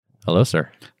Hello,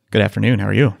 sir. Good afternoon. How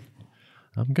are you?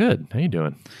 I'm good. How you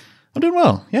doing? I'm doing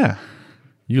well. Yeah.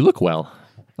 You look well.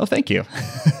 Oh, thank you.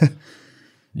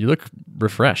 You look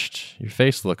refreshed. Your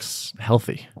face looks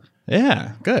healthy.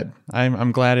 Yeah, good.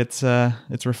 I'm glad it's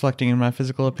reflecting in my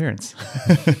physical appearance.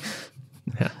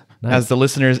 Yeah, nice. As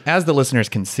the listeners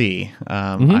can see,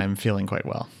 I'm feeling quite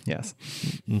well. Yes.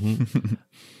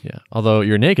 Yeah. Although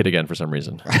you're naked again for some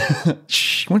reason.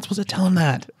 Shh. You weren't supposed to tell him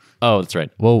that. Oh, that's right.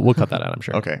 Well, we'll cut that out, I'm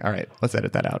sure. Okay. All right. Let's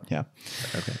edit that out. Yeah.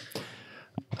 Okay.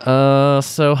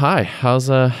 So hi. How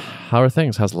are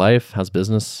things? How's life? How's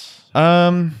business?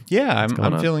 Yeah. I'm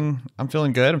on?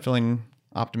 feeling good. I'm feeling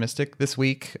optimistic this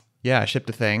week. Yeah. I shipped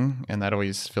a thing, and that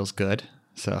always feels good.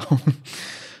 So.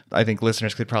 I think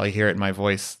listeners could probably hear it in my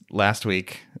voice last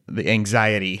week, the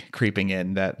anxiety creeping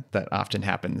in that often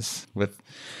happens with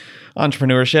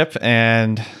entrepreneurship.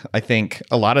 And I think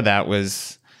a lot of that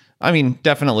was,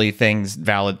 definitely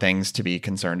valid things to be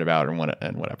concerned about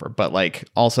and whatever. But like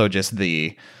also just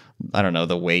the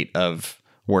weight of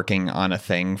working on a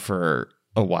thing for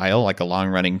a while, like a long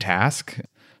running task,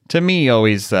 to me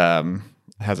always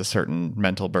has a certain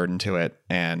mental burden to it.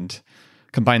 And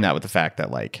combine that with the fact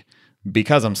that like,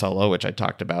 because I'm solo, which I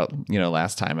talked about,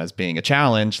 last time as being a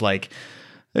challenge, like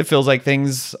it feels like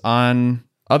things on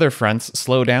other fronts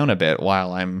slow down a bit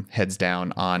while I'm heads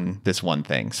down on this one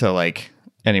thing. So like,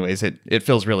 anyways, it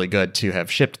feels really good to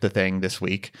have shipped the thing this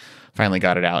week, finally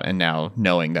got it out. And now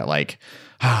knowing that like,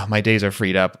 my days are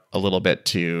freed up a little bit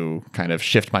to kind of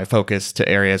shift my focus to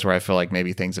areas where I feel like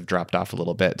maybe things have dropped off a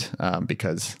little bit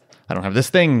because I don't have this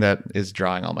thing that is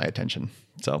drawing all my attention.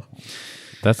 So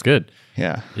That's good.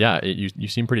 yeah. Yeah. You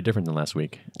seem pretty different than last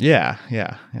week. Yeah.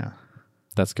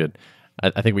 That's good.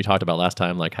 I think we talked about last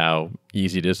time, like how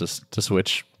easy it is to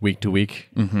switch week to week,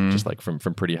 just like from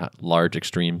pretty large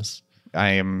extremes.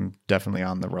 I am definitely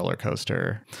on the roller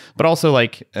coaster, but also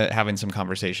like having some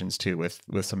conversations too with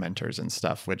some mentors and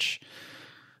stuff, which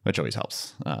always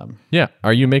helps. Yeah.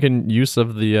 Are you making use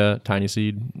of the Tiny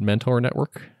Seed mentor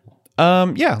network?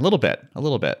 Yeah, a little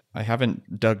bit. I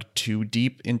haven't dug too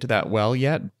deep into that well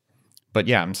yet, but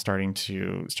yeah, I'm starting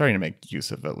to make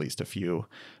use of at least a few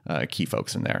key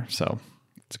folks in there. So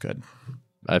it's good.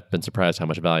 I've been surprised how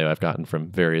much value I've gotten from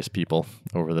various people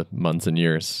over the months and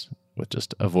years with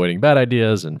just avoiding bad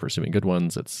ideas and pursuing good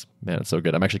ones. It's so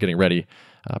good. I'm actually getting ready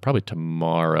probably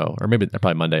tomorrow or maybe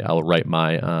probably Monday. I'll write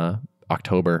my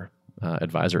October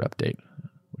advisor update,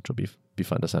 which will be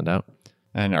fun to send out.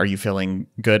 And are you feeling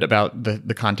good about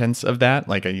the contents of that?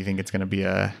 Like, you think it's going to be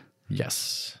a...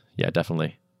 Yes. Yeah,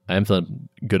 definitely. I am feeling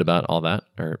good about all that,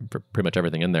 or pretty much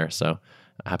everything in there. So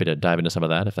happy to dive into some of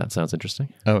that if that sounds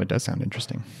interesting. Oh, it does sound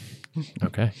interesting.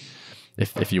 Okay.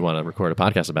 If you want to record a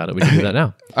podcast about it, we can do that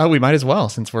now. Oh, we might as well,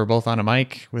 since we're both on a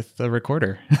mic with the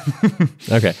recorder.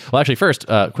 Okay. Well, actually, first,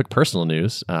 quick personal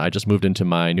news. I just moved into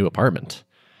my new apartment,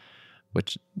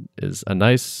 which is a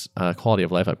nice quality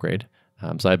of life upgrade.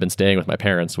 So I've been staying with my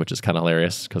parents, which is kind of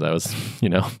hilarious because I was,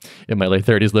 in my late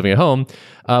 30s living at home.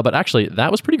 But actually, that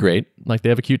was pretty great. Like, they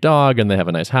have a cute dog and they have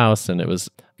a nice house, and it was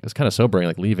kind of sobering,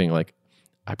 like leaving. Like,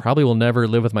 I probably will never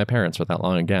live with my parents for that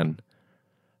long again.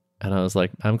 And I was like,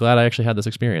 I'm glad I actually had this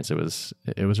experience. It was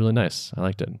really nice. I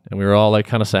liked it, and we were all like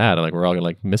kind of sad, and like we're all gonna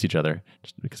like miss each other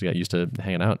just because we got used to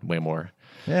hanging out way more.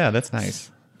 Yeah, that's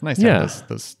nice. Nice to have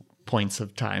those points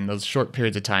of time, those short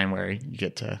periods of time where you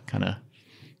get to kind of,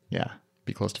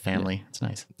 be close to family. Yeah. It's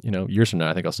nice. Years from now,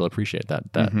 I think I'll still appreciate that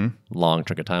long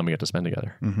chunk of time we get to spend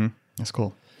together. Mm-hmm. That's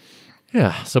cool.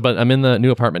 Yeah. So, but I'm in the new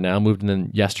apartment now. Moved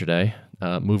in yesterday.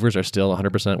 Movers are still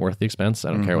 100% worth the expense. I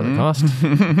don't care what they cost.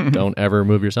 Don't ever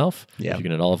move yourself. Yeah. If you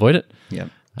can at all avoid it. Yeah.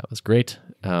 That was great.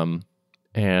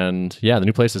 And yeah, the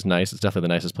new place is nice. It's definitely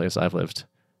the nicest place I've lived.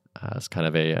 It's kind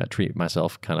of a treat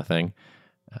myself kind of thing.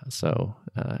 So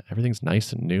everything's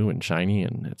nice and new and shiny,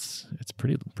 and it's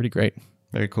pretty great.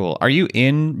 Very cool. Are you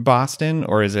in Boston,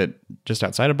 or is it just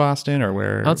outside of Boston, or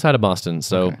where? Outside of Boston.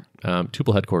 So Okay.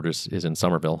 Tuple headquarters is in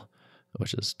Somerville,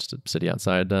 which is just a city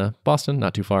outside Boston,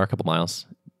 not too far, a couple miles.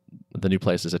 The new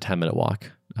place is a 10-minute walk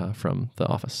from the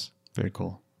office. Very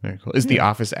cool. Very cool. Is the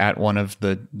office at one of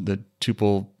the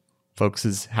Tuple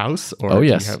folks' house? Or Oh, do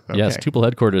you yes. have- Yes, okay. Tuple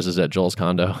headquarters is at Joel's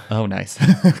condo. Oh, nice.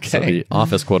 Okay. So the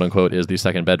office, quote unquote, is the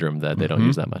second bedroom that they don't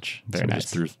use that much. Very so we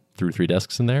nice. just threw 3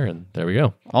 desks in there, and there we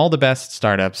go. All the best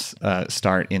startups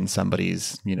start in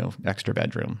somebody's, extra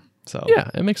bedroom. So Yeah,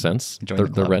 it makes sense. Join The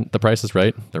the club. rent, the price is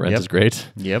right. The rent Yep. is great.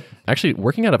 Yep. Actually,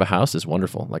 working out of a house is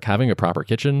wonderful. Like having a proper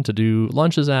kitchen to do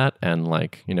lunches at, and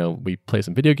like, we play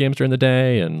some video games during the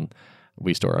day, and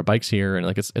we store our bikes here, and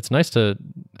like it's nice to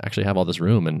actually have all this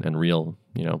room and real,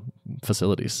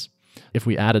 facilities. if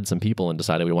we added some people and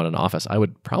decided we wanted an office, I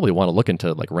would probably want to look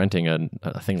into like renting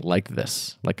a thing like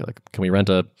this. Like, can we rent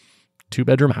a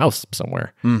 2-bedroom house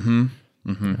somewhere?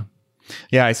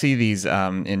 Yeah, I see these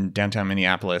in downtown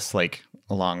Minneapolis, like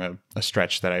along a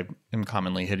stretch that I am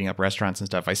commonly hitting up restaurants and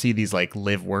stuff. I see these like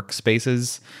live work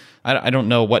spaces. I don't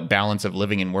know what balance of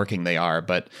living and working they are,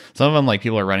 but some of them, like,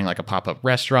 people are running like a pop-up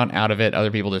restaurant out of it.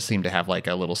 Other people just seem to have like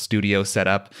a little studio set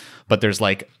up, but there's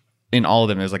like, in all of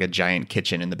them, there's like a giant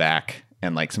kitchen in the back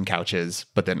and like some couches,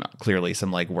 but then clearly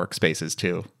some like workspaces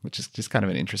too, which is just kind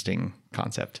of an interesting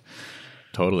concept.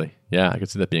 Totally. Yeah, I could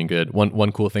see that being good.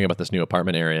 One cool thing about this new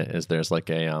apartment area is there's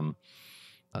like a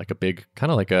big,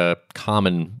 kind of like a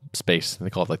common space.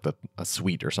 They call it like a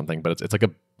suite or something, but it's like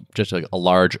just like a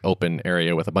large open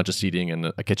area with a bunch of seating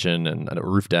and a kitchen and a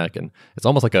roof deck, and it's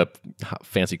almost like a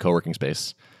fancy co-working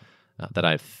space that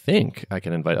I think I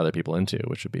can invite other people into,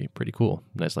 which would be pretty cool.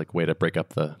 Nice like way to break up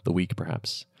the week,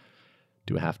 perhaps.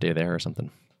 Do a half day there or something.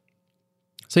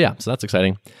 So yeah, so that's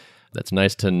exciting. That's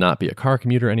nice to not be a car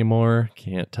commuter anymore.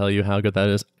 Can't tell you how good that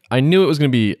is. I knew it was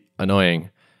going to be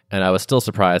annoying, and I was still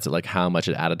surprised at like how much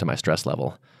it added to my stress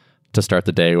level to start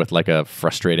the day with like a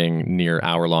frustrating near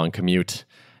hour-long commute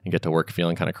and get to work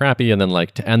feeling kind of crappy, and then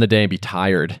like to end the day and be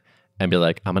tired and be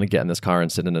like, I'm going to get in this car and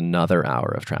sit in another hour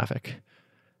of traffic.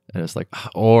 And it's like,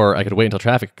 or I could wait until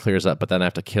traffic clears up, but then I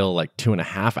have to kill like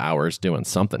 2.5 hours doing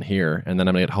something here, and then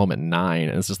I'm going to get home at 9,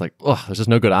 and it's just like, there's just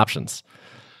no good options.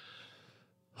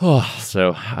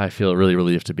 So I feel really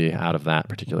relieved to be out of that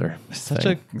particular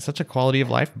thing. Such a quality of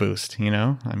life boost, you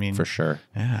know? I mean, for sure.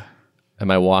 Yeah. And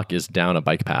my walk is down a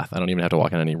bike path. I don't even have to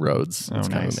walk on any roads. It's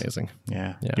kind of amazing.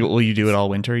 Yeah. Will you do it all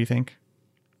winter, you think?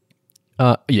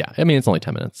 Yeah. I mean, it's only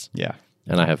 10 minutes. Yeah.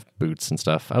 And I have boots and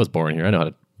stuff. I was born here. I know how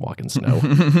to walk in snow.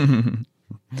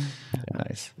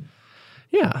 Nice.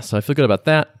 Yeah. So I feel good about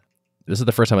that. This is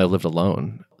the first time I've lived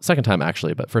alone. Second time,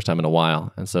 actually, but first time in a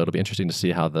while. And so it'll be interesting to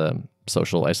see how the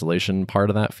social isolation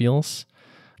part of that feels.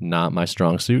 Not my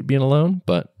strong suit being alone,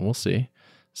 but we'll see.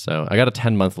 So I got a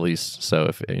 10-month lease. So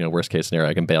if, worst case scenario,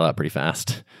 I can bail out pretty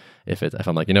fast if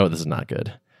I'm like, this is not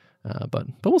good. But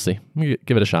we'll see. We'll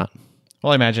give it a shot.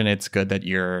 Well, I imagine it's good that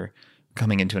you're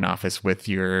coming into an office with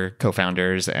your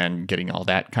co-founders and getting all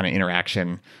that kind of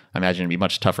interaction. I imagine it'd be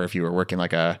much tougher if you were working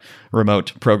like a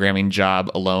remote programming job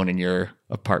alone in your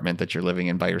apartment that you're living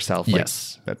in by yourself.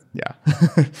 Yes. Yeah.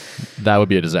 That would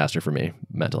be a disaster for me,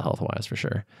 mental health wise, for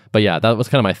sure. But yeah, that was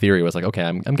kind of my theory, was like, okay,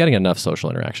 I'm getting enough social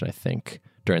interaction, I think,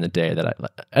 during the day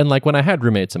and like when I had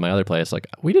roommates in my other place, like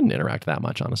we didn't interact that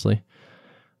much, honestly.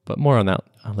 But more on that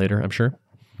later, I'm sure.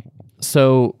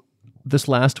 So this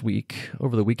last week,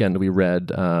 over the weekend, we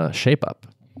read Shape Up,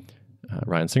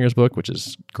 Ryan Singer's book, which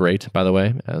is great, by the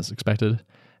way, as expected.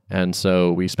 And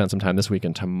so we spent some time this week,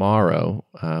 and tomorrow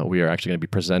we are actually going to be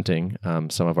presenting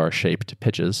some of our shaped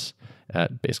pitches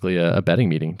at basically a betting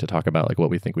meeting to talk about like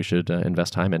what we think we should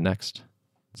invest time in next.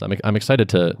 So I'm excited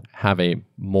to have a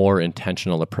more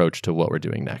intentional approach to what we're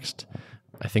doing next.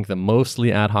 I think the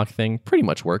mostly ad hoc thing pretty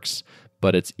much works,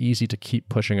 but it's easy to keep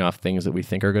pushing off things that we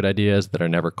think are good ideas that are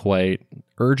never quite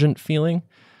urgent feeling.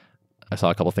 I saw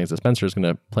a couple things that Spencer's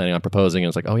planning on proposing, and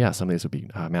it's like, oh yeah, some of these would be,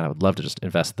 I would love to just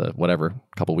invest the whatever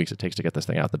couple weeks it takes to get this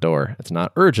thing out the door. It's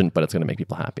not urgent, but it's going to make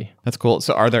people happy. That's cool.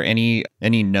 So are there any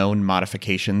known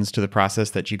modifications to the process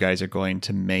that you guys are going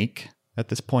to make at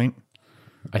this point?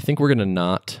 I think we're going to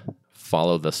not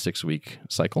follow the 6-week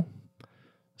cycle.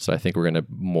 So I think we're going to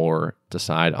more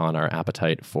decide on our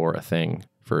appetite for a thing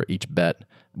for each bet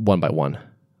one by one,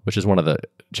 which is one of the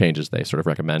changes they sort of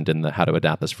recommend in the how to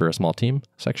adapt this for a small team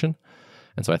section.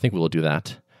 And so I think we will do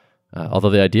that. Although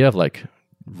the idea of like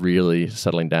really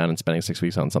settling down and spending 6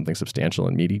 weeks on something substantial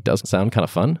and meaty does sound kind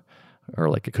of fun, or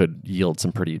like it could yield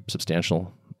some pretty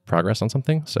substantial progress on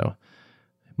something. So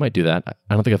I might do that.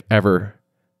 I don't think I've ever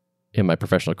in my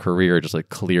professional career just like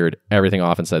cleared everything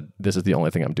off and said, this is the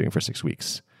only thing I'm doing for 6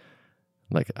 weeks.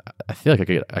 Like, I feel like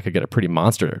I could get a pretty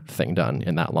monster thing done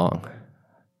in that long.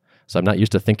 So I'm not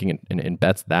used to thinking in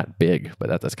bets that big,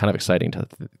 but that's kind of exciting to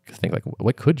think like,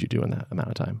 what could you do in that amount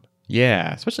of time?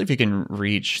 Yeah, especially if you can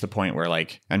reach the point where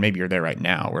like, and maybe you're there right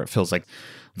now, where it feels like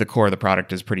the core of the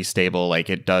product is pretty stable. Like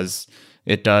it does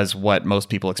what most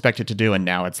people expect it to do. And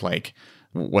now it's like,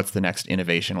 what's the next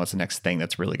innovation? What's the next thing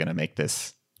that's really going to make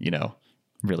this,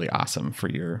 really awesome for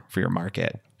your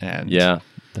market? And yeah,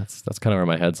 that's kind of where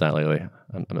my head's at lately.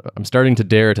 I'm starting to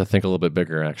dare to think a little bit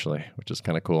bigger, actually, which is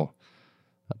kind of cool.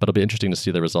 But it'll be interesting to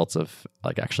see the results of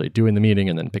like actually doing the meeting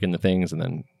and then picking the things and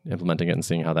then implementing it and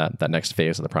seeing how that next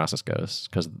phase of the process goes.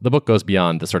 Because the book goes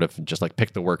beyond the sort of just like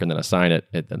pick the work and then assign it.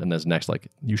 And then there's next like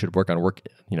you should work on work,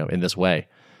 in this way.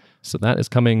 So that is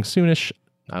coming soonish.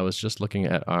 I was just looking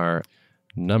at our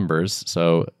numbers.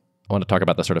 So I want to talk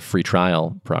about the sort of free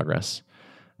trial progress.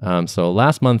 So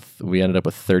last month, we ended up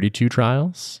with 32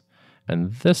 trials.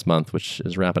 And this month, which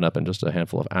is wrapping up in just a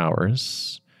handful of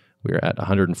hours, we're at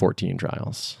 114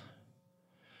 trials,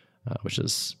 which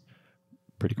is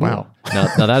pretty cool. Wow.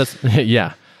 Now that is,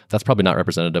 yeah, that's probably not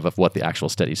representative of what the actual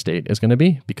steady state is going to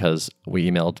be, because we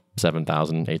emailed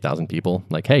 7,000, 8,000 people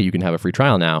like, hey, you can have a free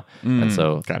trial now. And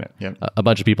so got it. Yep. a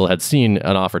bunch of people had seen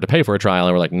an offer to pay for a trial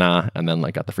and were like, nah, and then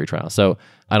like got the free trial. So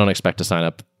I don't expect to sign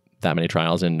up that many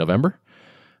trials in November,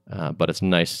 but it's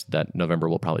nice that November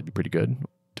will probably be pretty good,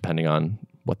 depending on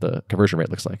what the conversion rate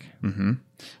looks like. Mm-hmm.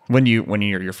 When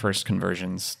are your first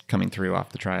conversions coming through off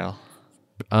the trial?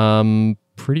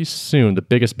 Pretty soon. The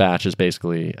biggest batch is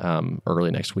basically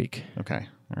early next week. Okay.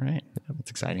 All right.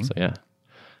 That's exciting. So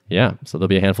yeah. So there'll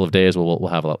be a handful of days where we'll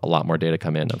have a lot more data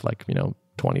come in of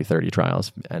 20, 30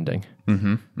 trials ending.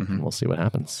 And we'll see what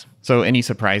happens. So any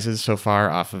surprises so far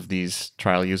off of these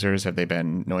trial users? Have they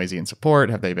been noisy in support?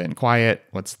 Have they been quiet?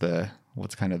 What's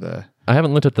kind of the... I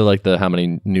haven't looked at the how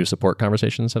many new support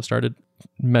conversations have started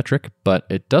metric, but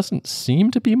it doesn't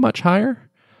seem to be much higher.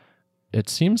 It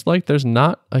seems like there's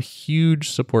not a huge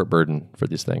support burden for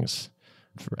these things,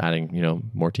 for adding,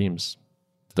 more teams.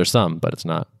 There's some, but it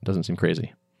doesn't seem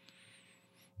crazy.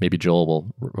 Maybe Joel will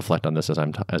reflect on this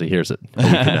as he hears it a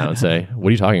week from now and say, what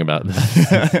are you talking about? This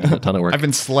is a ton of work. I've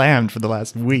been slammed for the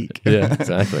last week. Yeah,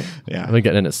 exactly. Yeah. I've been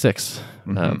getting in at 6,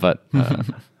 but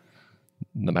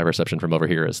my perception from over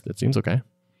here is it seems okay.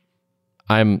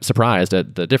 I'm surprised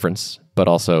at the difference, but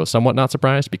also somewhat not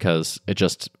surprised, because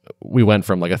we went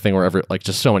from a thing where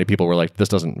just so many people were like, this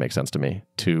doesn't make sense to me,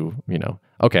 to,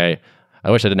 okay,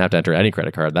 I wish I didn't have to enter any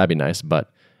credit card. That'd be nice.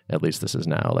 But at least this is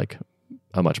now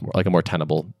a much more, a more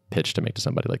tenable pitch to make to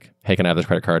somebody like, hey, can I have this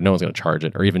credit card? No one's going to charge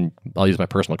it. Or even I'll use my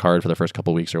personal card for the first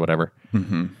couple of weeks or whatever.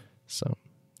 Mm-hmm. So,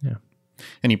 yeah.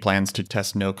 Any plans to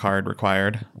test no card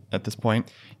required at this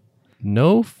point?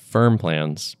 No firm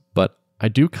plans, but I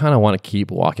do kind of want to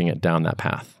keep walking it down that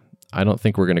path. I don't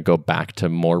think we're going to go back to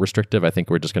more restrictive. I think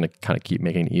we're just going to kind of keep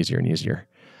making it easier and easier.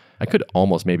 I could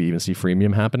almost maybe even see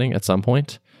freemium happening at some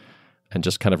point, and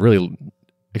just kind of really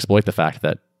exploit the fact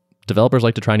that developers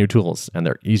like to try new tools, and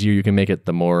the easier you can make it,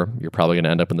 the more you're probably going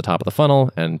to end up in the top of the funnel.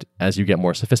 And as you get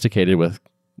more sophisticated with,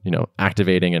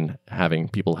 activating and having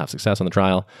people have success on the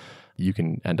trial, you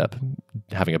can end up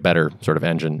having a better sort of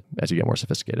engine as you get more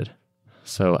sophisticated.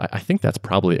 So I think that's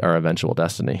probably our eventual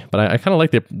destiny. But I kind of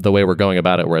like the way we're going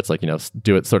about it, where it's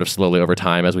do it sort of slowly over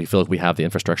time as we feel like we have the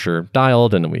infrastructure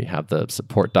dialed and we have the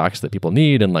support docs that people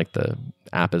need, and the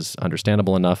app is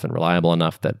understandable enough and reliable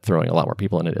enough that throwing a lot more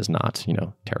people in it is not,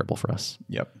 terrible for us.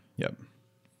 Yep.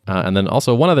 And then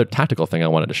also one other tactical thing I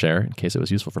wanted to share in case it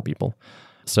was useful for people.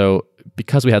 So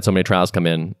because we had so many trials come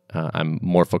in, I'm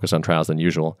more focused on trials than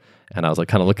usual. And I was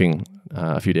kind of looking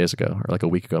a few days ago, or a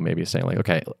week ago maybe, saying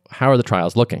okay, how are the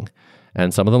trials looking?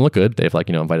 And some of them look good. They've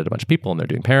invited a bunch of people and they're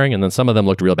doing pairing. And then some of them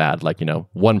looked real bad.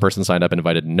 One person signed up and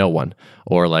invited no one,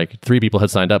 or 3 people had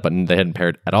signed up but they hadn't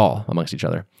paired at all amongst each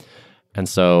other. And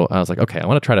so I was like, okay, I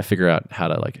want to try to figure out how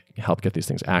to help get these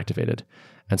things activated.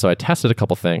 And so I tested a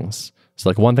couple things.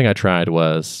 So one thing I tried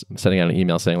was sending out an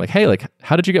email saying hey,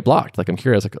 how did you get blocked? I'm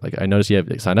curious. I noticed you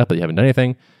have signed up, but you haven't done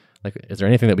anything. Is there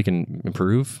anything that we can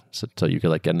improve so you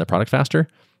could get in the product faster?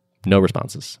 No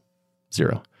responses.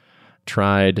 0.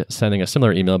 Tried sending a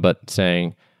similar email, but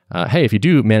saying, hey, if you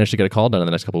do manage to get a call done in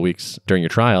the next couple of weeks during your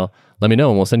trial, let me know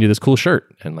and we'll send you this cool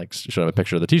shirt, and show them a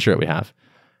picture of the t-shirt we have.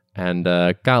 And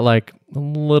got a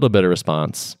little bit of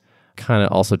response. Kind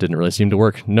of also didn't really seem to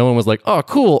work. No one was oh,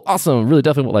 cool, awesome, really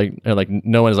definitely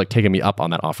no one is taking me up on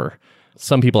that offer.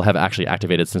 Some people have actually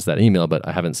activated since that email, but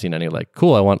I haven't seen any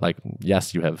cool, I want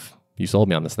yes, you sold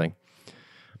me on this thing.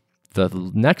 The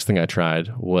next thing I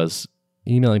tried was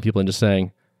emailing people and just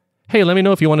saying, hey, let me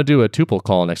know if you want to do a tuple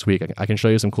call next week. I can show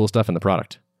you some cool stuff in the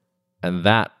product. And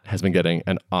that has been getting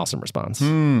an awesome response.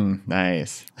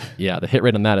 Nice. Yeah, the hit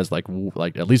rate on that is like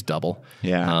at least double.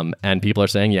 Yeah. And people are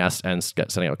saying yes and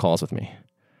setting up calls with me.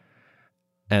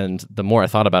 And the more I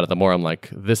thought about it, the more I'm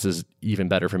this is even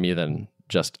better for me than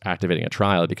just activating a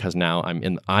trial, because now I'm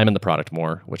in the product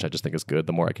more, which I just think is good.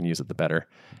 The more I can use it, the better.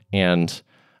 And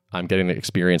I'm getting the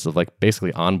experience of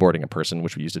basically onboarding a person,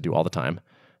 which we used to do all the time,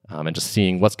 and just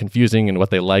seeing what's confusing and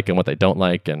what they like and what they don't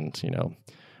like, and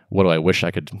what do I wish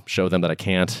I could show them that I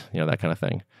can't, that kind of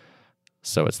thing.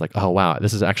 So it's oh, wow,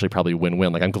 this is actually probably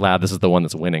win-win. I'm glad this is the one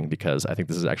that's winning, because I think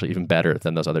this is actually even better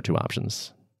than those other 2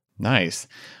 options. Nice.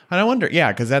 And I wonder,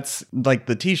 yeah, because that's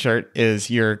the t-shirt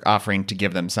is you're offering to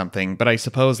give them something, but I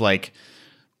suppose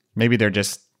maybe they're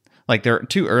just like they're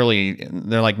too early.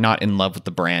 They're like not in love with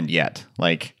the brand yet.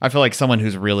 Like I feel like someone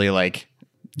who's really like,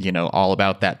 all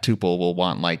about that tuple will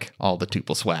want like all the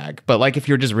tuple swag. But like if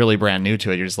you're just really brand new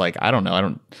to it, you're just like, I don't know. I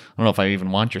don't know if I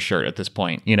even want your shirt at this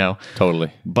point,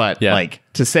 Totally. But like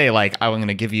to say like, I'm going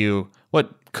to give you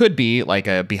what could be like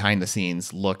a behind the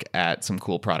scenes look at some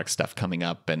cool product stuff coming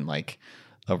up and like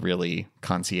a really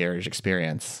concierge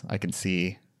experience. I can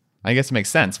see, I guess it makes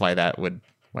sense why that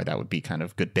would be kind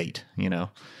of good bait,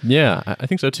 Yeah, I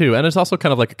think so too. And it's also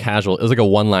kind of like it's like a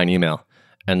one-line email.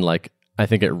 And like, I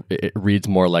think it reads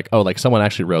more like, oh, like someone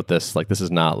actually wrote this. Like this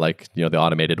is not like, the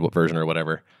automated version or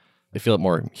whatever. I feel it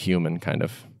more human kind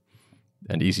of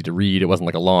and easy to read. It wasn't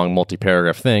like a long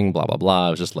multi-paragraph thing, blah, blah, blah.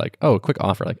 It was just like, oh, a quick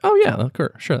offer. Like, oh yeah,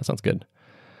 sure, that sounds good.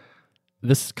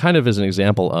 This kind of is an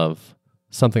example of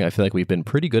something I feel like we've been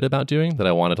pretty good about doing that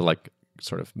I wanted to like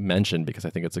sort of mention because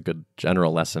I think it's a good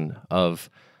general lesson of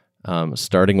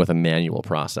starting with a manual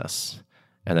process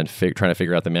and then trying to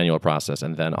figure out the manual process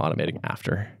and then automating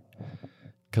after.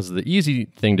 Because the easy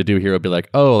thing to do here would be like,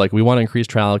 oh, like we want to increase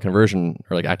trial conversion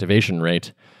or like activation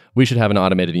rate. We should have an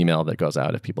automated email that goes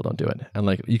out if people don't do it. And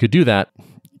like you could do that.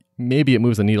 Maybe it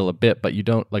moves the needle a bit, but you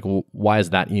don't like, why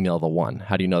is that email the one?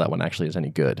 How do you know that one actually is any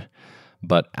good?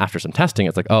 But after some testing,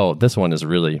 it's like, oh, this one is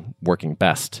really working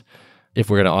best. If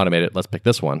we're going to automate it, let's pick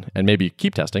this one and maybe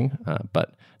keep testing.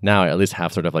 But now I at least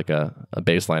have sort of like a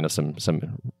baseline of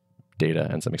some data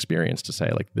and some experience to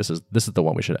say like, this is the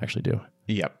one we should actually do.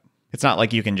 Yep. It's not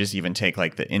like you can just even take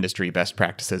like the industry best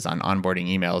practices on onboarding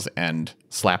emails and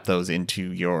slap those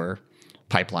into your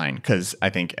pipeline. Because I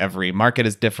think every market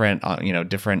is different.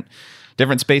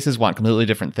 Different spaces want completely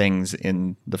different things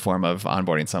in the form of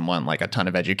onboarding. Some want like a ton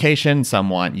of education. Some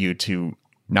want you to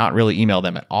not really email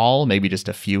them at all, maybe just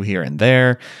a few here and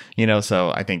there.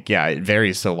 So I think, it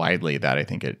varies so widely that I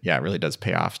think it really does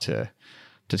pay off to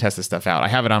test this stuff out. I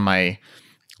have it on my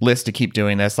list to keep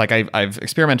doing this. Like I've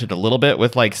experimented a little bit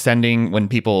with like sending, when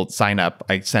people sign up,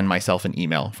 I send myself an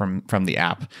email from the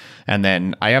app. And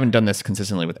then I haven't done this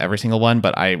consistently with every single one,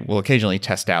 but I will occasionally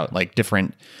test out like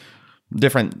different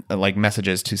like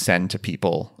messages to send to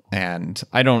people. And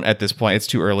I don't, at this point, it's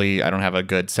too early. I don't have a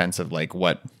good sense of like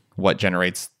what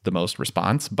generates the most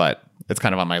response, but it's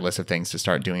kind of on my list of things to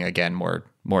start doing again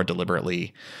more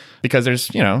deliberately, because there's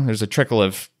a trickle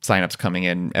of signups coming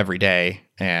in every day,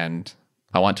 and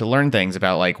I want to learn things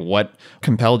about like what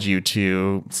compelled you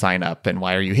to sign up and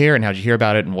why are you here and how did you hear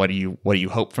about it and what do you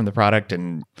hope from the product.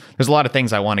 And there's a lot of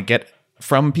things I want to get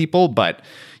from people, but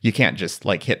you can't just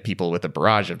like hit people with a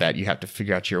barrage of that. You have to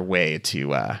figure out your way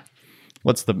to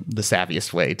what's the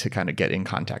savviest way to kind of get in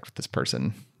contact with this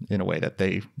person in a way that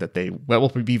will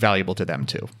be valuable to them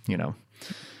too,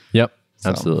 Yep,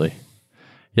 absolutely.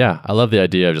 Yeah, I love the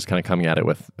idea of just kind of coming at it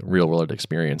with real world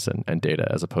experience and data,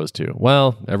 as opposed to,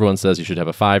 well, everyone says you should have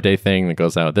a 5-day thing that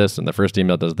goes out this, and the first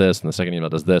email does this, and the second email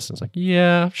does this. And it's like,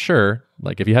 yeah, sure.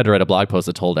 Like if you had to write a blog post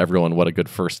that told everyone what a good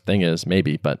first thing is,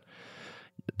 maybe, but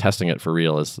testing it for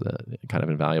real is kind of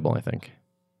invaluable, I think.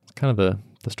 It's kind of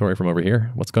the story from over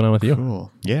here. What's going on with you?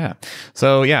 Cool. Yeah.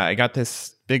 So I got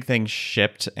this big thing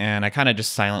shipped, and I kind of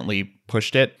just silently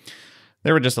pushed it.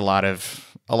 There were just a lot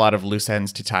of loose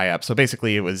ends to tie up. So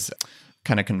basically it was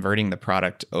kind of converting the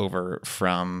product over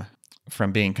from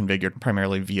being configured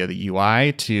primarily via the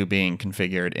UI to being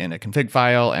configured in a config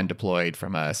file and deployed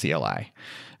from a CLI.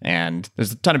 And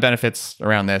there's a ton of benefits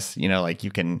around this. Like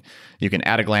you can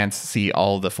at a glance see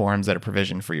all the forms that are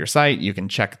provisioned for your site. You can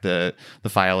check the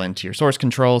file into your source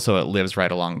control so it lives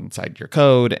right alongside your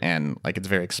code. And like it's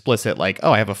very explicit, like,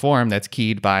 oh, I have a form that's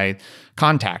keyed by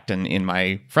contact, and in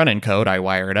my front end code, I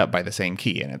wire it up by the same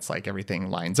key. And it's like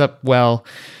everything lines up well.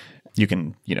 You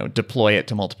can, deploy it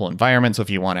to multiple environments. So if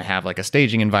you want to have like a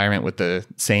staging environment with the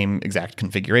same exact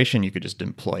configuration, you could just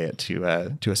deploy it to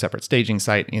a separate staging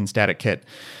site in StaticKit.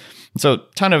 So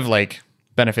ton of like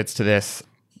benefits to this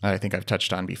I think I've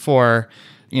touched on before.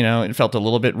 It felt a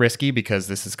little bit risky because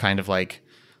this is kind of like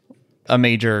a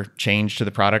major change to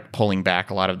the product, pulling back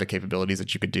a lot of the capabilities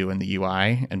that you could do in the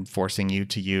UI and forcing you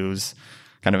to use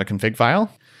kind of a config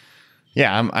file.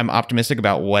 Yeah, I'm optimistic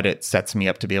about what it sets me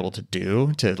up to be able to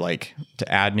do, to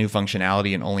add new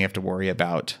functionality and only have to worry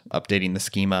about updating the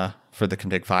schema for the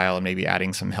config file and maybe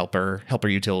adding some helper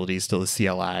utilities to the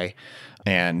CLI.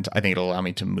 And I think it'll allow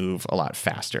me to move a lot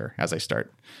faster as I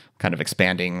start kind of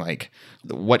expanding like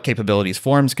what capabilities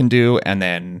forms can do, and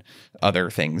then other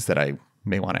things that I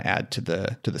may want to add to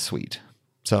the suite.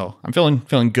 So I'm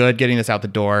feeling good getting this out the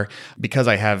door, because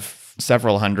I have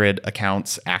several hundred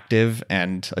accounts active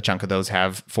and a chunk of those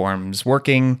have forms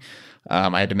working.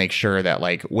 I had to make sure that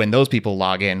like when those people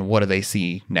log in, what do they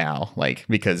see now? Like,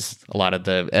 because a lot of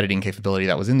the editing capability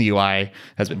that was in the UI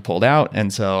has been pulled out.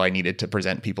 And so I needed to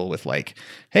present people with like,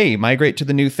 hey, migrate to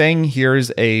the new thing.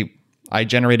 I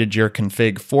generated your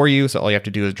config for you. So all you have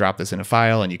to do is drop this in a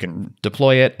file and you can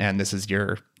deploy it. And this is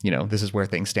this is where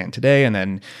things stand today. And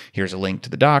then here's a link to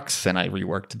the docs. And I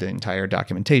reworked the entire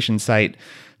documentation site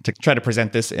to try to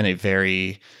present this in a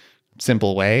very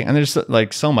simple way. And there's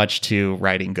like so much to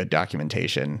writing good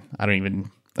documentation. I don't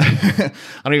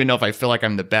even know if I feel like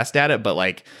I'm the best at it, but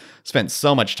like spent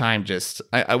so much time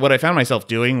what I found myself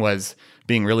doing was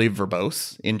being really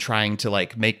verbose in trying to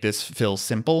like make this feel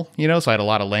simple, So I had a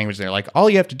lot of language there. Like, all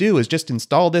you have to do is just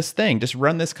install this thing, just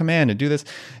run this command and do this.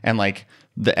 And like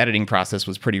the editing process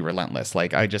was pretty relentless.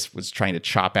 Like I just was trying to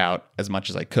chop out as much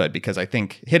as I could, because I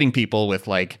think hitting people with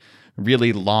like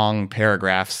really long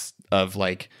paragraphs of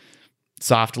like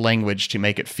soft language to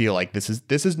make it feel like this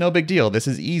is no big deal, this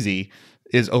is easy,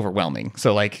 is overwhelming.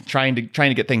 So like trying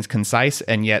to get things concise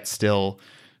and yet still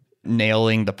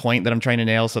nailing the point that I'm trying to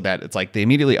nail so that it's like they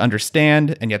immediately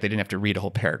understand and yet they didn't have to read a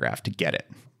whole paragraph to get it.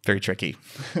 Very tricky.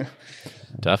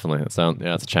 Definitely. It's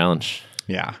a challenge.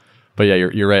 Yeah. But yeah,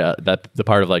 you're right. That the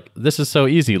part of like, this is so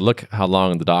easy. Look how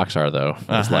long the docs are, though.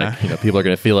 It's like, people are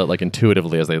going to feel it like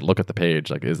intuitively as they look at the page.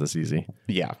 Like, is this easy?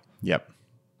 Yeah. Yep.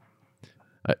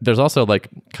 There's also like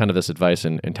kind of this advice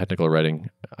in technical writing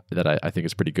that I think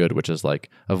is pretty good, which is like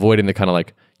avoiding the kind of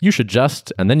like, you should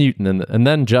just, and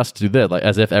then just do this, like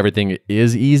as if everything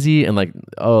is easy and like,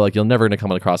 oh, like you're never going to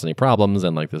come across any problems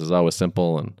and like this is always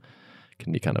simple, and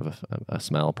can be kind of a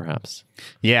smell perhaps.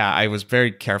 Yeah, I was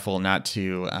very careful not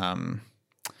to,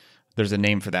 there's a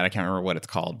name for that, I can't remember what it's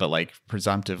called, but like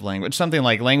presumptive language, something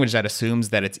like language that assumes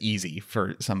that it's easy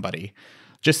for somebody.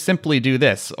 Just simply do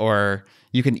this, or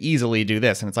you can easily do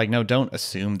this. And it's like, no, don't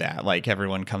assume that. Like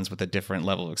everyone comes with a different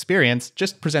level of experience.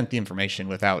 Just present the information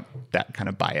without that kind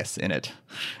of bias in it.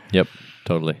 Yep,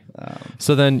 totally.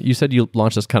 So then you said you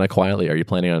launched this kind of quietly. Are you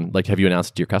planning on, like, have you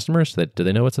announced it to your customers? Do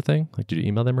they know it's a thing? Like, did you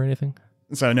email them or anything?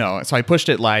 So no. So I pushed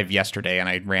it live yesterday and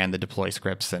I ran the deploy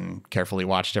scripts and carefully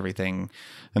watched everything.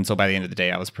 And so by the end of the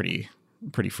day, I was pretty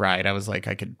fried. I was like,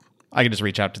 I could just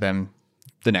reach out to them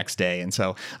the next day. And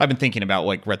so I've been thinking about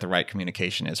like what the right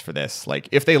communication is for this. Like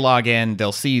if they log in,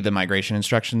 they'll see the migration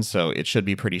instructions. So it should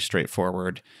be pretty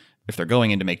straightforward. If they're going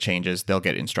in to make changes, they'll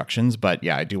get instructions. But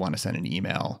yeah, I do want to send an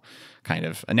email kind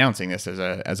of announcing this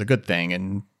as a good thing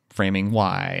and framing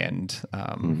why and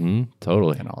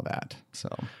totally and all that. So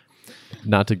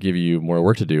not to give you more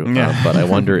work to do, but I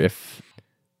wonder if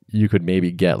you could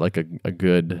maybe get like a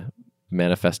good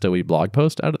manifesto-y blog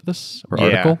post out of this or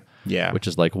article. Yeah. Which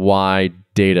is like why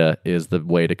data is the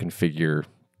way to configure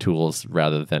tools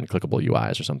rather than clickable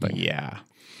UIs or something. Yeah.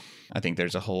 I think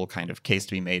there's a whole kind of case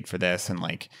to be made for this. And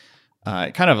like,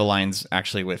 it kind of aligns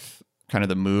actually with kind of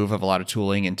the move of a lot of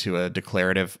tooling into a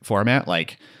declarative format.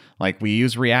 Like we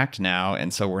use React now.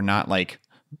 And so we're not like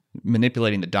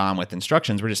manipulating the DOM with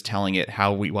instructions. We're just telling it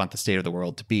how we want the state of the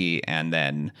world to be. And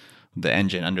then the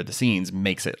engine under the scenes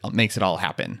makes it all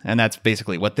happen. And that's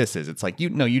basically what this is. It's like,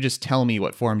 you just tell me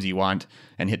what forms you want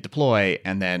and hit deploy.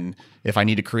 And then if I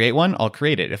need to create one, I'll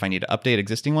create it. If I need to update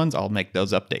existing ones, I'll make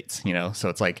those updates, So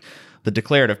it's like the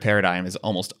declarative paradigm is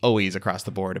almost always across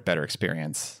the board a better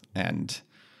experience. And,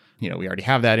 we already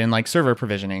have that in like server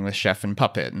provisioning with Chef and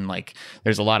Puppet. And like,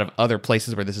 there's a lot of other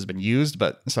places where this has been used.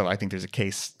 But so I think there's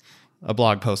a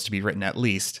blog post to be written at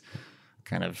least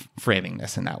kind of framing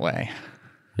this in that way.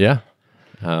 Yeah.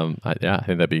 I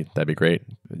think that'd be great.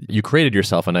 You created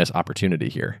yourself a nice opportunity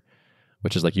here,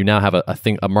 which is like you now have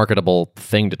a marketable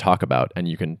thing to talk about, and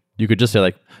you could just say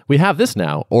like, we have this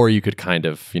now, or you could kind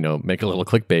of make a little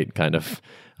clickbait kind of,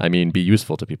 be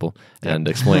useful to people and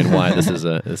explain why this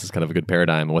is kind of a good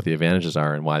paradigm and what the advantages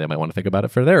are and why they might want to think about it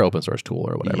for their open source tool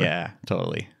or whatever. Yeah,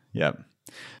 totally. Yep.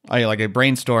 I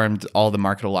brainstormed all the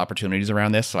marketable opportunities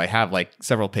around this, so I have like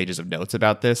several pages of notes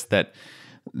about this that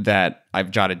I've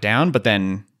jotted down, but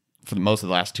then for most of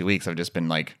the last 2 weeks, I've just been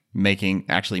like making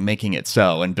it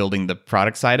so and building the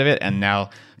product side of it. And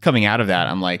now coming out of that,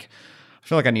 I'm like, I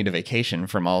feel like I need a vacation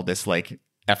from all this like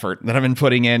effort that I've been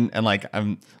putting in. And like,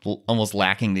 I'm almost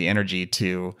lacking the energy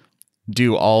to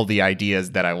do all the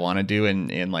ideas that I want to do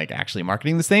in like actually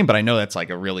marketing this thing. But I know that's like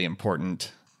a really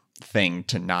important thing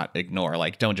to not ignore.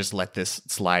 Like, don't just let this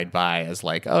slide by as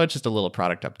like, oh, it's just a little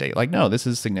product update. Like, no, this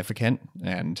is significant,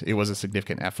 and it was a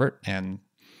significant effort, and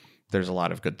there's a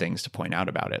lot of good things to point out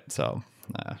about it. So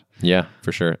yeah,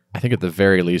 for sure. I think at the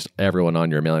very least, everyone on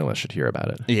your mailing list should hear about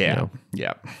it. Yeah.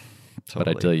 Yeah.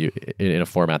 Totally. But I tell you, in a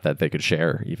format that they could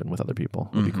share even with other people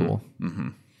would be cool. Mm-hmm.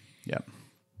 Yep.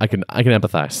 I can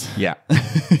empathize. Yeah.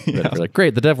 Yeah. Like,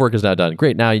 great, the dev work is now done.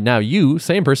 Great, now you,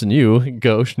 same person, you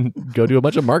go do a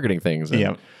bunch of marketing things.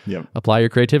 And Yep. apply your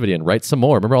creativity and write some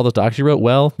more. Remember all those docs you wrote?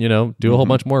 Well, do a whole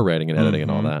bunch more writing and editing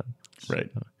and all that. Right.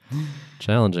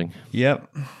 Challenging.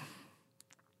 Yep.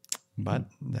 But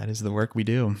that is the work we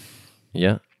do.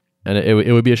 Yeah. And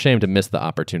it would be a shame to miss the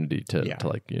opportunity to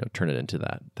like, turn it into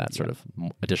that sort of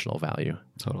additional value.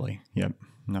 Totally. Yep.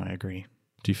 No, I agree.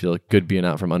 Do you feel good being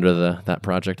out from under that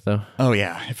project though? Oh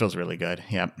yeah, it feels really good.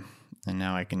 Yep. And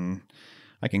now I can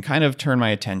kind of turn my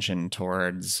attention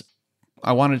towards,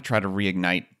 I want to try to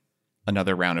reignite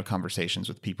another round of conversations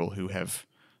with people who have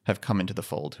come into the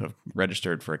fold, who have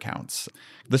registered for accounts.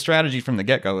 The strategy from the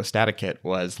get-go with StaticKit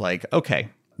was like, okay,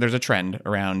 there's a trend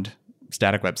around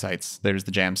static websites. There's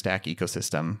the Jamstack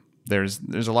ecosystem.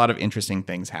 There's a lot of interesting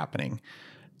things happening.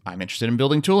 I'm interested in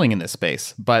building tooling in this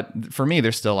space, but for me,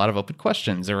 there's still a lot of open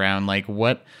questions around like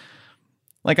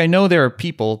I know there are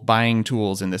people buying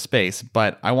tools in this space,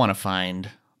 but I want to find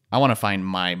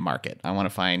my market. I want to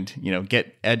find,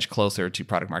 get edge closer to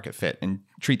product market fit and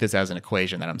treat this as an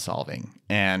equation that I'm solving.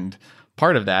 And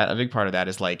a big part of that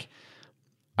is like,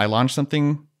 I launched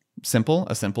something simple,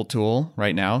 a simple tool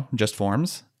right now, just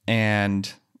forms.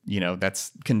 And,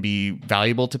 that's can be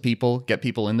valuable to people, get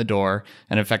people in the door,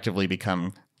 and effectively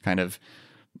become kind of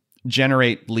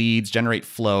generate leads, generate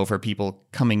flow for people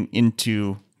coming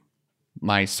into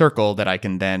my circle that I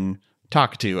can then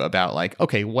talk to about like,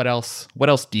 okay, what else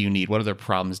do you need? What other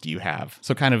problems do you have?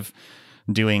 So kind of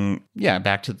doing,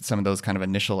 back to some of those kind of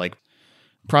initial like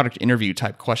product interview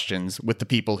type questions with the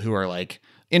people who are like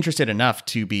interested enough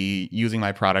to be using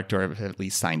my product or have at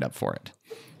least signed up for it.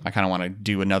 I kind of want to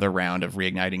do another round of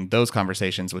reigniting those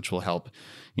conversations, which will help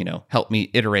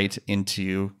me iterate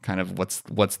into kind of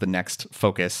what's the next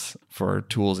focus for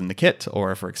tools in the kit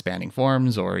or for expanding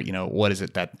forms or, what is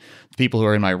it that the people who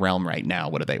are in my realm right now,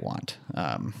 what do they want?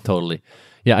 Totally.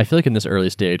 Yeah, I feel like in this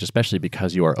early stage, especially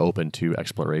because you are open to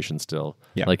exploration still,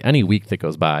 Yeah. like any week that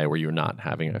goes by where you're not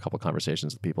having a couple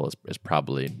conversations with people is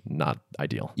probably not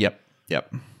ideal. Yep.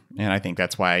 And I think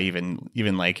that's why I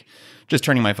even like just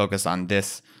turning my focus on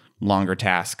this longer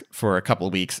task for a couple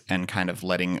of weeks and kind of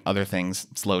letting other things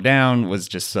slow down was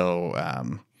just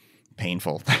so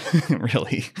painful,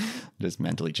 really just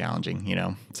mentally challenging,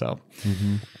 so.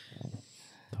 Mm-hmm.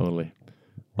 Totally.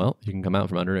 Well, you can come out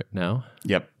from under it now.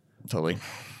 Yep, totally.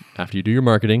 After you do your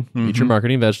marketing, eat your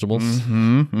marketing vegetables.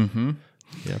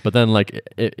 Yeah, but then like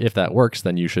if that works,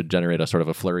 then you should generate a sort of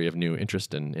a flurry of new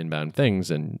interest in inbound things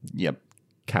and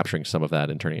capturing some of that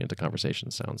and turning it into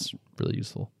conversation sounds really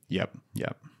useful. Yep.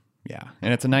 Yeah.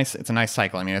 And it's a nice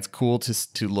cycle. I mean, it's cool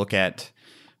to look at,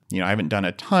 I haven't done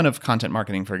a ton of content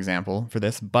marketing, for example, for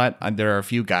this, but there are a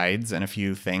few guides and a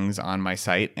few things on my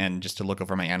site and just to look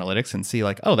over my analytics and see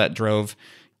like, oh, that drove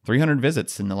 300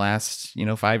 visits in the last,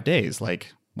 5 days.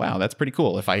 Like, wow, that's pretty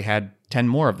cool. If I had 10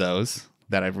 more of those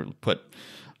that I've put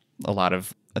a lot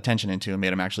of attention into and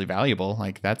made them actually valuable,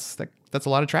 like that's a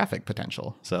lot of traffic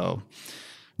potential. So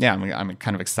yeah, I'm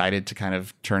kind of excited to kind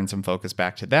of turn some focus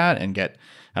back to that and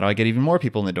how do I get even more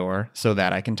people in the door so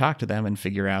that I can talk to them and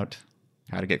figure out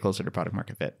how to get closer to product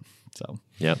market fit. So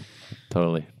yeah,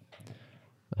 totally.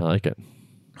 I like it.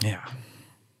 Yeah.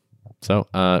 So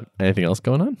anything else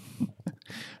going on?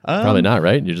 Probably not,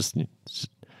 right? You just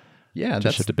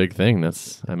shift a big thing. I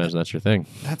imagine that's your thing.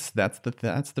 That's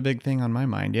the big thing on my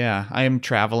mind. Yeah, I am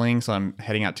traveling, so I'm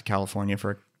heading out to California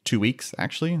for 2 weeks.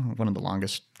 Actually, one of the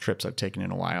longest trips I've taken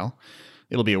in a while.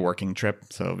 It'll be a working trip,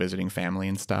 so visiting family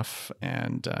and stuff,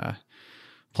 and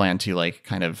plan to like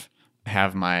kind of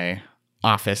have my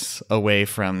office away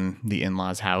from the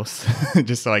in-laws' house,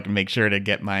 just so I can make sure to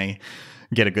get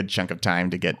a good chunk of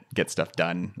time to get stuff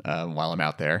done while I'm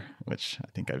out there, which I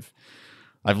think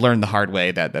I've learned the hard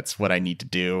way that that's what I need to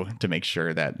do to make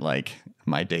sure that like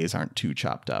my days aren't too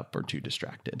chopped up or too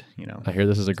distracted, I hear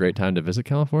this is a great time to visit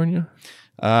California.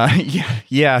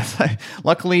 Yeah.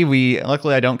 Luckily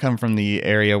I don't come from the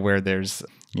area where there's,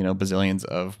 bazillions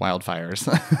of wildfires,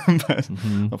 but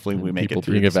hopefully we make people it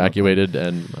through being evacuated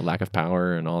and a lack of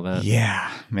power and all that.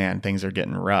 Yeah, man, things are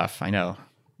getting rough. I know.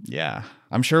 Yeah.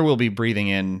 I'm sure we'll be breathing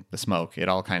in the smoke. It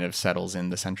all kind of settles in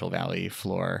the Central Valley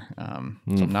floor. So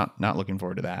I'm not looking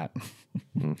forward to that.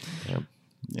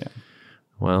 Yeah.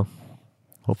 Well,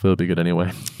 hopefully it'll be good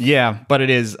anyway. Yeah, but it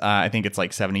is, I think it's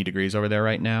like 70 degrees over there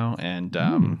right now.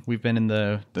 And we've been in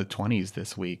the 20s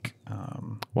this week.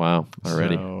 Wow,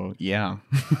 already. So, yeah.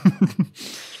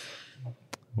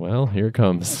 Well, here it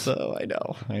comes. So I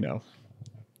know.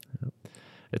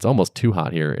 It's almost too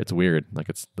hot here. It's weird. Like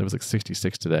it was like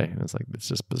 66 today. And it's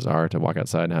just bizarre to walk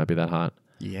outside and have it be that hot.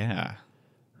 Yeah.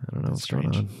 I don't know what's going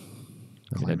on.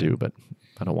 I mean, I do, but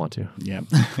I don't want to. Yeah,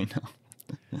 I know.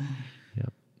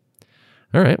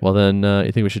 All right. Well, then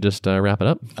you think we should just wrap it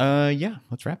up? Yeah,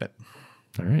 let's wrap it.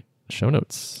 All right. Show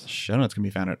notes. Show notes can be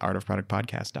found at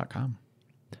artofproductpodcast.com.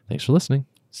 Thanks for listening.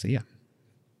 See ya.